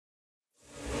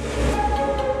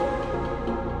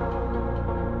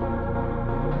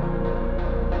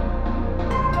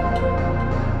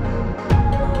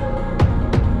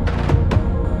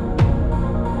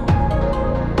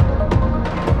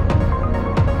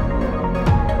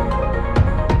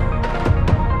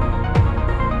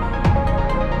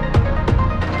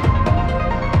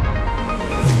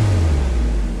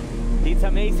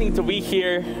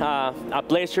here. A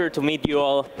pleasure to meet you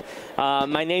all.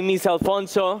 My name is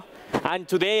Alfonso, and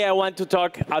today I want to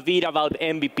talk a bit about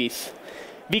MVPs.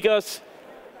 Because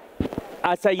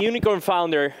as a unicorn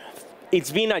founder, it's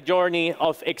been a journey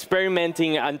of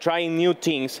experimenting and trying new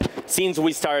things since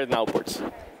we started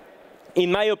Nowports. In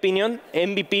my opinion,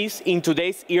 MVPs in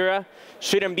today's era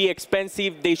shouldn't be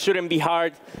expensive, they shouldn't be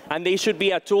hard, and they should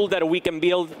be a tool that we can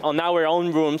build on our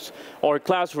own rooms or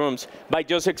classrooms by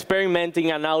just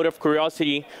experimenting and out of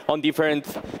curiosity on different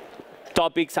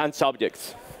topics and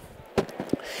subjects.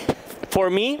 For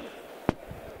me,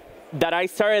 that I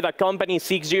started a company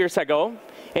 6 years ago,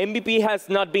 MVP has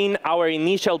not been our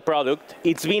initial product,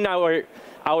 it's been our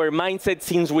mindset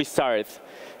since we started.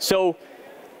 So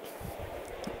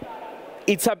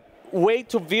it's a way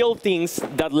to build things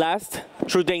that last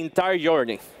through the entire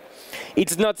journey.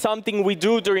 It's not something we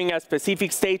do during a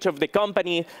specific stage of the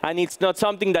company, and it's not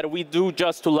something that we do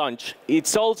just to launch.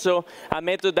 It's also a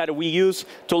method that we use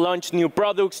to launch new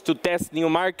products, to test new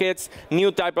markets,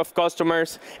 new type of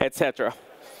customers, etc.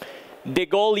 The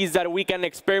goal is that we can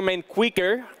experiment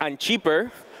quicker and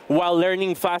cheaper while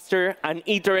learning faster and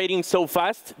iterating so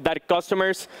fast that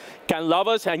customers can love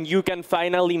us and you can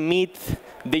finally meet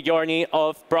the journey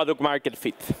of product market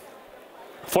fit.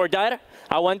 For that,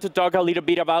 I want to talk a little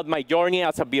bit about my journey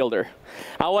as a builder.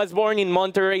 I was born in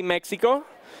Monterrey, Mexico,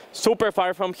 super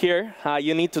far from here.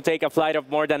 You need to take a flight of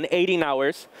more than 18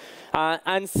 hours.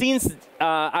 And since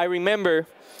I remember,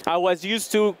 I was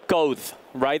used to code,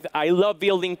 right? I love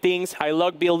building things. I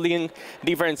love building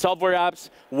different software apps,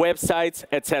 websites,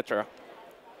 etc.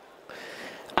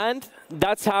 And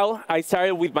that's how I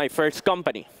started with my first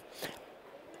company.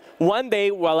 One day,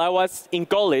 while I was in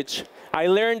college, I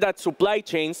learned that supply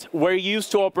chains were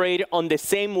used to operate on the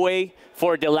same way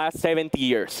for the last 70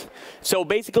 years. So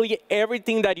basically,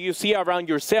 everything that you see around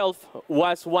yourself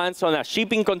was once on a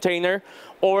shipping container,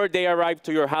 or they arrived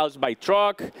to your house by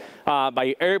truck,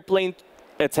 by airplane,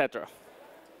 etc.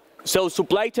 So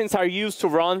supply chains are used to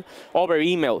run over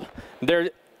email.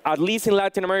 At least in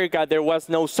Latin America, there was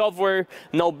no software,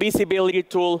 no visibility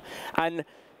tool, and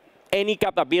any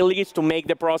capabilities to make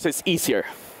the process easier.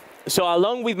 So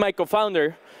along with my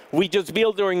co-founder, we just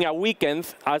built during a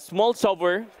weekend a small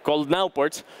software called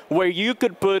Nowports, where you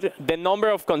could put the number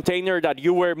of containers that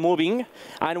you were moving,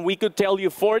 and we could tell you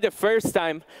for the first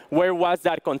time where was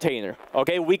that container.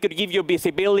 Okay, we could give you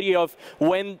visibility of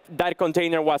when that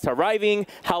container was arriving,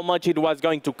 how much it was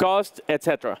going to cost,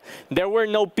 etc. There were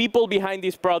no people behind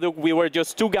this product. We were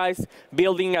just two guys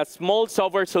building a small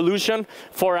software solution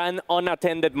for an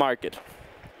unattended market.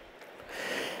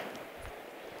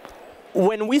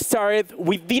 When we started,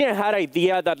 we didn't have an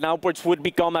idea that Nowports would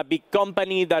become a big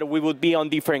company, that we would be on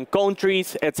different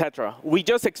countries, etc. We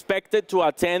just expected to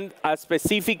attend a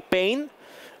specific pain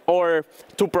or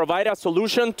to provide a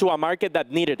solution to a market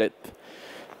that needed it.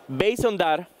 Based on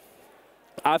that,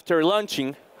 after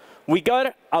launching, we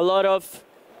got a lot of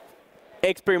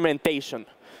experimentation.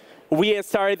 We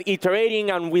started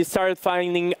iterating and we started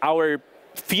finding our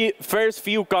first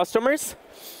few customers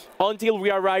until we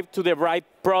arrived to the right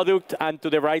product and to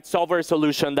the right software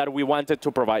solution that we wanted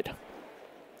to provide.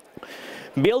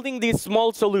 Building this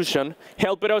small solution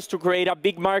helped us to create a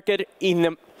big market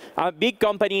a big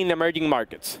company in emerging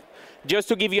markets. Just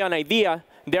to give you an idea,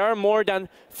 there are more than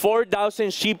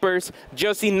 4,000 shippers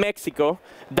just in Mexico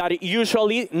that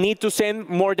usually need to send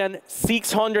more than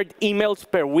 600 emails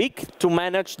per week to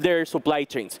manage their supply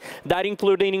chains. That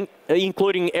including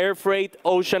air freight,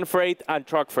 ocean freight, and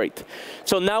truck freight.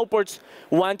 So Nowports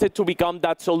wanted to become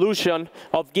that solution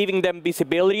of giving them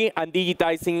visibility and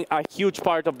digitizing a huge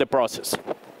part of the process.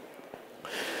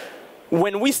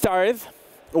 When we started,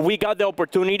 we got the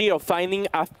opportunity of finding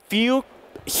a few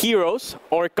heroes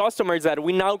or customers that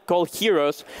we now call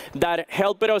heroes that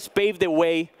helped us pave the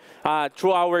way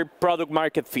through our product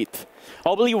market fit.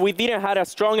 Obviously, we didn't have a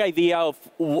strong idea of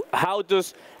how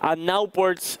does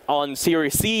Nowports on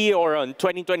Series C or on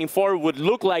 2024 would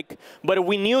look like, but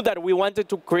we knew that we wanted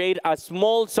to create a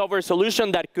small software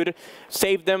solution that could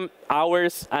save them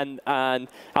hours and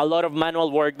a lot of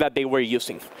manual work that they were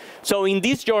using. So in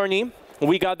this journey,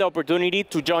 we got the opportunity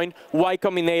to join Y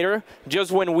Combinator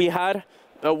just when we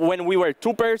were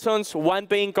 2 persons, 1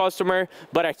 paying customer,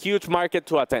 but a huge market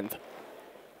to attend.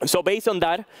 So based on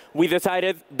that, we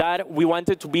decided that we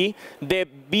wanted to be the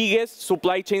biggest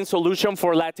supply chain solution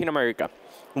for Latin America.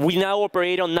 We now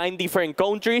operate on 9 different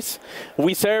countries.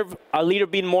 We serve a little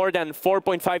bit more than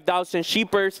 4,500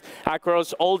 shippers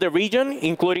across all the region,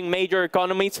 including major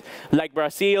economies like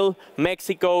Brazil,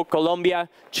 Mexico, Colombia,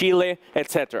 Chile,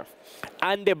 etc.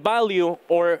 And the value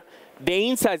or the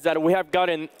insights that we have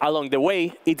gotten along the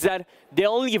way is that the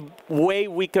only way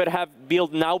we could have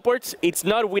built Nowports, it's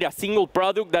not with a single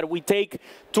product that we take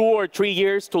 2 or 3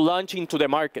 years to launch into the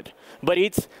market, but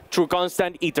it's through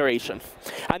constant iteration.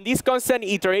 And this constant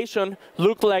iteration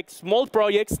looked like small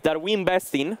projects that we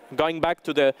invest in, going back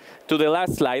to the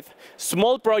last slide,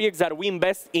 small projects that we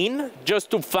invest in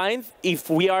just to find if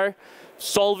we are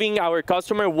solving our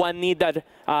customer one need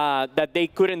that they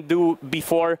couldn't do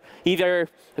before, either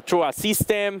through a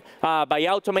system, by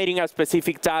automating a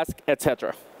specific task,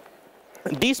 etc.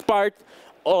 This part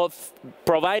of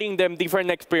providing them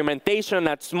different experimentation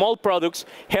at small products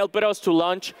helped us to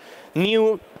launch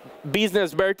new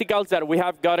business verticals that we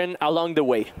have gotten along the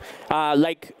way,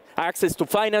 like access to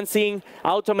financing,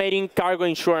 automating cargo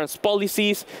insurance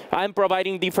policies, and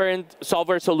providing different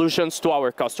software solutions to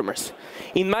our customers.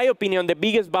 In my opinion, the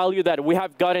biggest value that we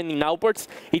have gotten in Nowports,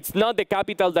 it's not the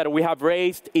capital that we have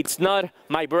raised, it's not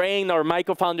my brain or my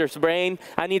co-founder's brain,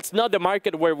 and it's not the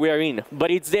market where we are in,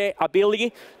 but it's the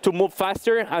ability to move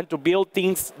faster and to build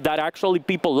things that actually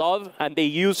people love and they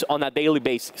use on a daily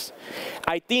basis.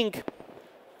 I think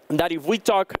that if we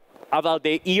talk about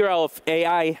the era of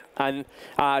AI and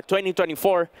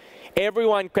 2024,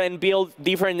 everyone can build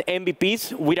different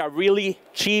MVPs with a really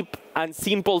cheap and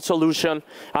simple solution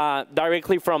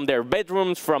directly from their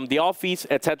bedrooms, from the office,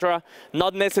 etc.,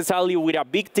 not necessarily with a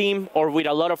big team or with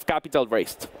a lot of capital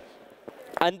raised.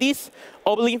 And this,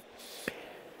 obviously,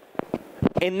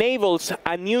 enables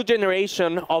a new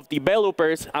generation of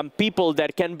developers and people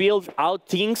that can build out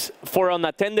things for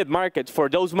unattended markets, for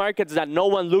those markets that no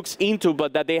one looks into,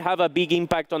 but that they have a big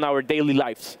impact on our daily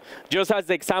lives. Just as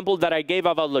the example that I gave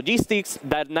about logistics,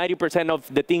 that 90% of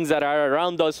the things that are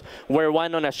around us were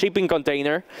one on a shipping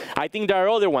container, I think there are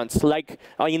other ones, like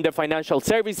in the financial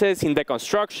services, in the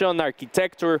construction,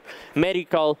 architecture,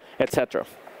 medical, etc.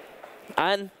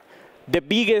 And the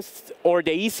biggest or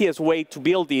the easiest way to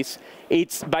build this,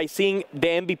 it's by seeing the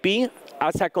MVP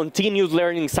as a continuous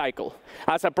learning cycle,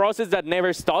 as a process that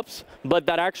never stops, but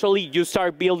that actually you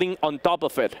start building on top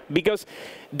of it. Because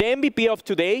the MVP of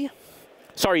today,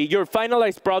 your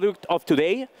finalized product of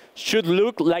today should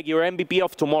look like your MVP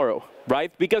of tomorrow,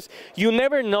 right? Because you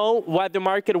never know what the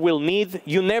market will need.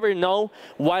 You never know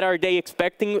what are they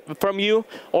expecting from you,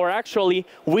 or actually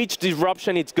which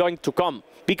disruption is going to come.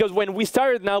 Because when we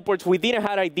started Nowports, we didn't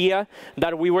have an idea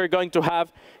that we were going to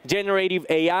have generative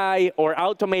AI or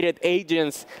automated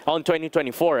agents on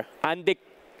 2024. And the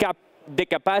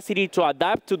capacity to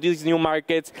adapt to these new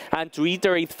markets and to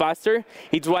iterate faster,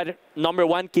 it's what, number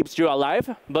one, keeps you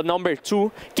alive, but number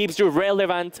two, keeps you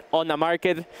relevant on a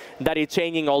market that is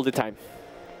changing all the time.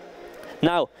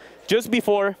 Now, just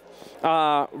before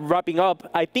wrapping up,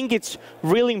 I think it's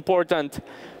really important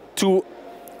to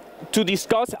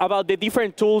discuss about the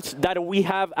different tools that we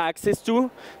have access to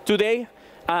today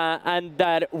and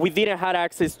that we didn't have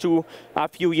access to a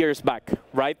few years back,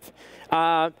 right?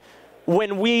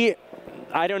 When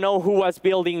I don't know who was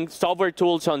building software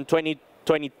tools on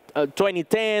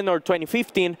 2010 or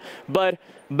 2015, but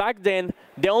back then,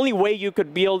 the only way you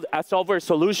could build a software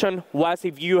solution was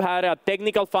if you had a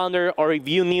technical founder or if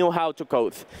you knew how to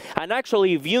code. And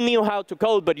actually, if you knew how to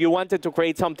code, but you wanted to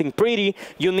create something pretty,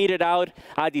 you needed out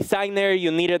a designer,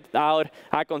 you needed out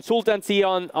a consultancy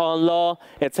on law,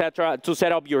 etc., to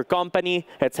set up your company,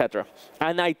 etc.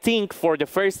 And I think for the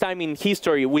first time in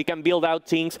history, we can build out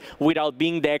things without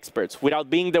being the experts, without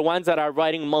being the ones that are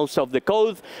writing most of the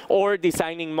code or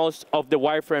designing most of the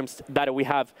wireframes that we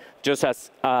have just as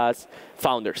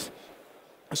founders.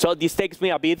 So this takes me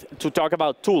a bit to talk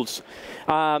about tools.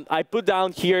 I put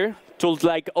down here tools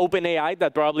like OpenAI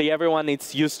that probably everyone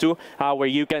is used to, where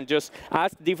you can just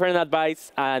ask different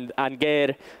advice and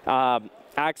get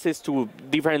access to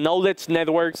different knowledge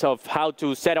networks of how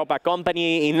to set up a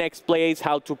company in next place,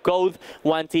 how to code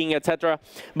one thing, etc.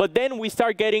 But then we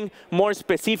start getting more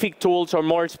specific tools or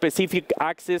more specific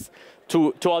access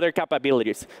to other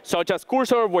capabilities, such as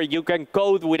Cursor, where you can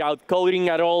code without coding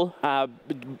at all,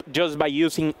 just by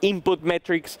using input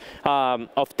metrics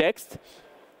of text.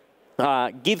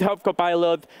 GitHub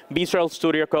Copilot, Visual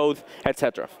Studio Code,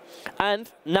 etc. And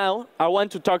now I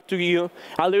want to talk to you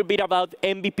a little bit about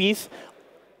MVPs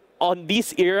on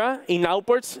this era in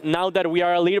Nowports, now that we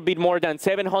are a little bit more than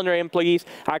 700 employees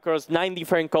across 9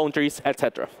 different countries,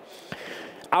 etc.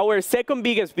 Our second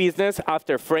biggest business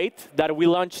after freight that we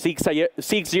launched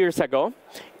 6 years ago,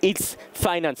 it's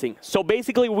financing. So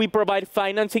basically, we provide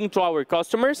financing to our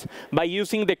customers by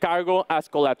using the cargo as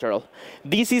collateral.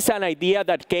 This is an idea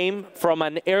that came from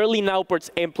an early Nowports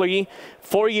employee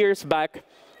 4 years back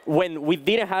when we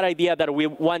didn't have idea that we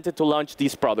wanted to launch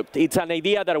this product. It's an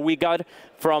idea that we got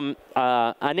from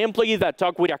an employee that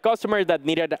talked with a customer that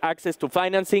needed access to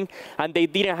financing, and they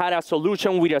didn't have a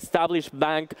solution with an established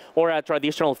bank or a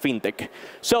traditional fintech.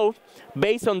 So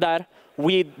based on that,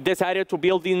 we decided to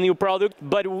build this new product,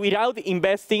 but without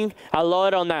investing a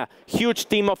lot on a huge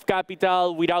team of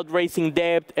capital, without raising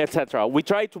debt, etc. We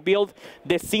tried to build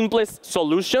the simplest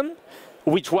solution,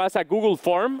 which was a Google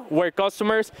form where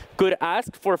customers could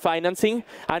ask for financing,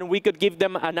 and we could give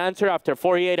them an answer after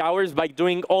 48 hours by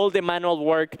doing all the manual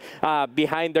work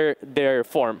behind their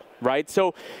form, right?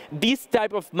 So this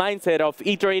type of mindset of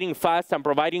iterating fast and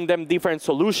providing them different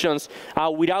solutions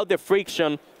without the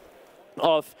friction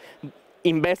of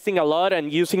investing a lot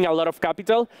and using a lot of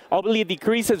capital obviously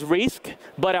decreases risk,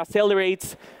 but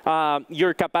accelerates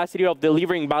your capacity of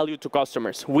delivering value to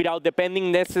customers without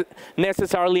depending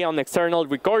necessarily on external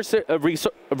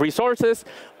resources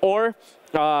or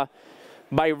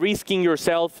by risking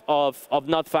yourself of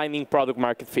not finding product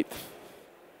market fit.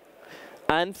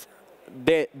 And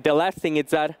the last thing is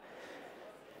that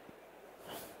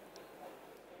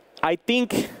I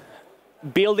think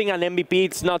building an MVP,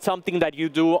 it's not something that you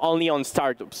do only on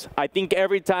startups. I think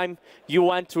every time you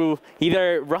want to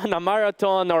either run a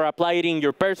marathon or apply it in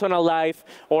your personal life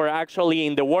or actually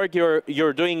in the work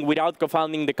you're doing without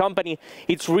co-founding the company,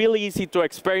 it's really easy to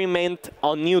experiment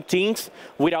on new things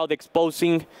without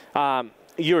exposing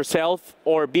yourself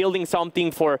or building something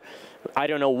for, I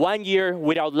don't know, 1 year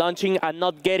without launching and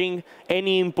not getting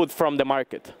any input from the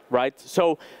market, right?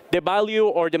 So the value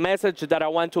or the message that I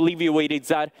want to leave you with is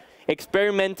that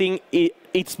experimenting,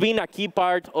 it's been a key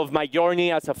part of my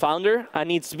journey as a founder,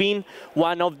 and it's been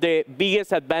one of the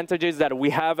biggest advantages that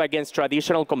we have against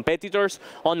traditional competitors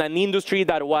on an industry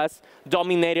that was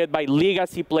dominated by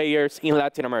legacy players in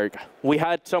Latin America. We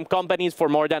had some companies for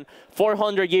more than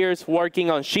 400 years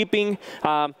working on shipping,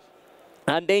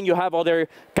 and then you have other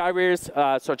carriers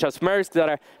such as Maersk that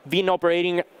have been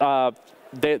operating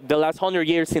the last 100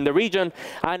 years in the region,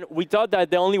 and we thought that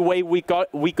the only way we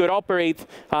could operate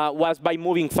was by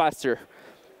moving faster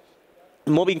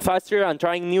and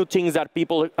trying new things that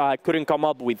people couldn't come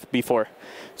up with before.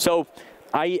 So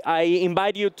I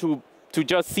invite you to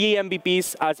just see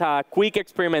MVPs as a quick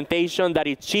experimentation that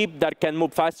is cheap, that can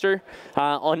move faster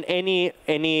on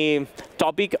any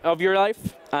topic of your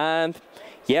life. And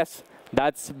yes,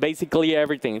 that's basically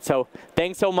everything. So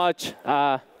thanks so much,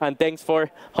 and thanks for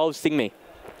hosting me.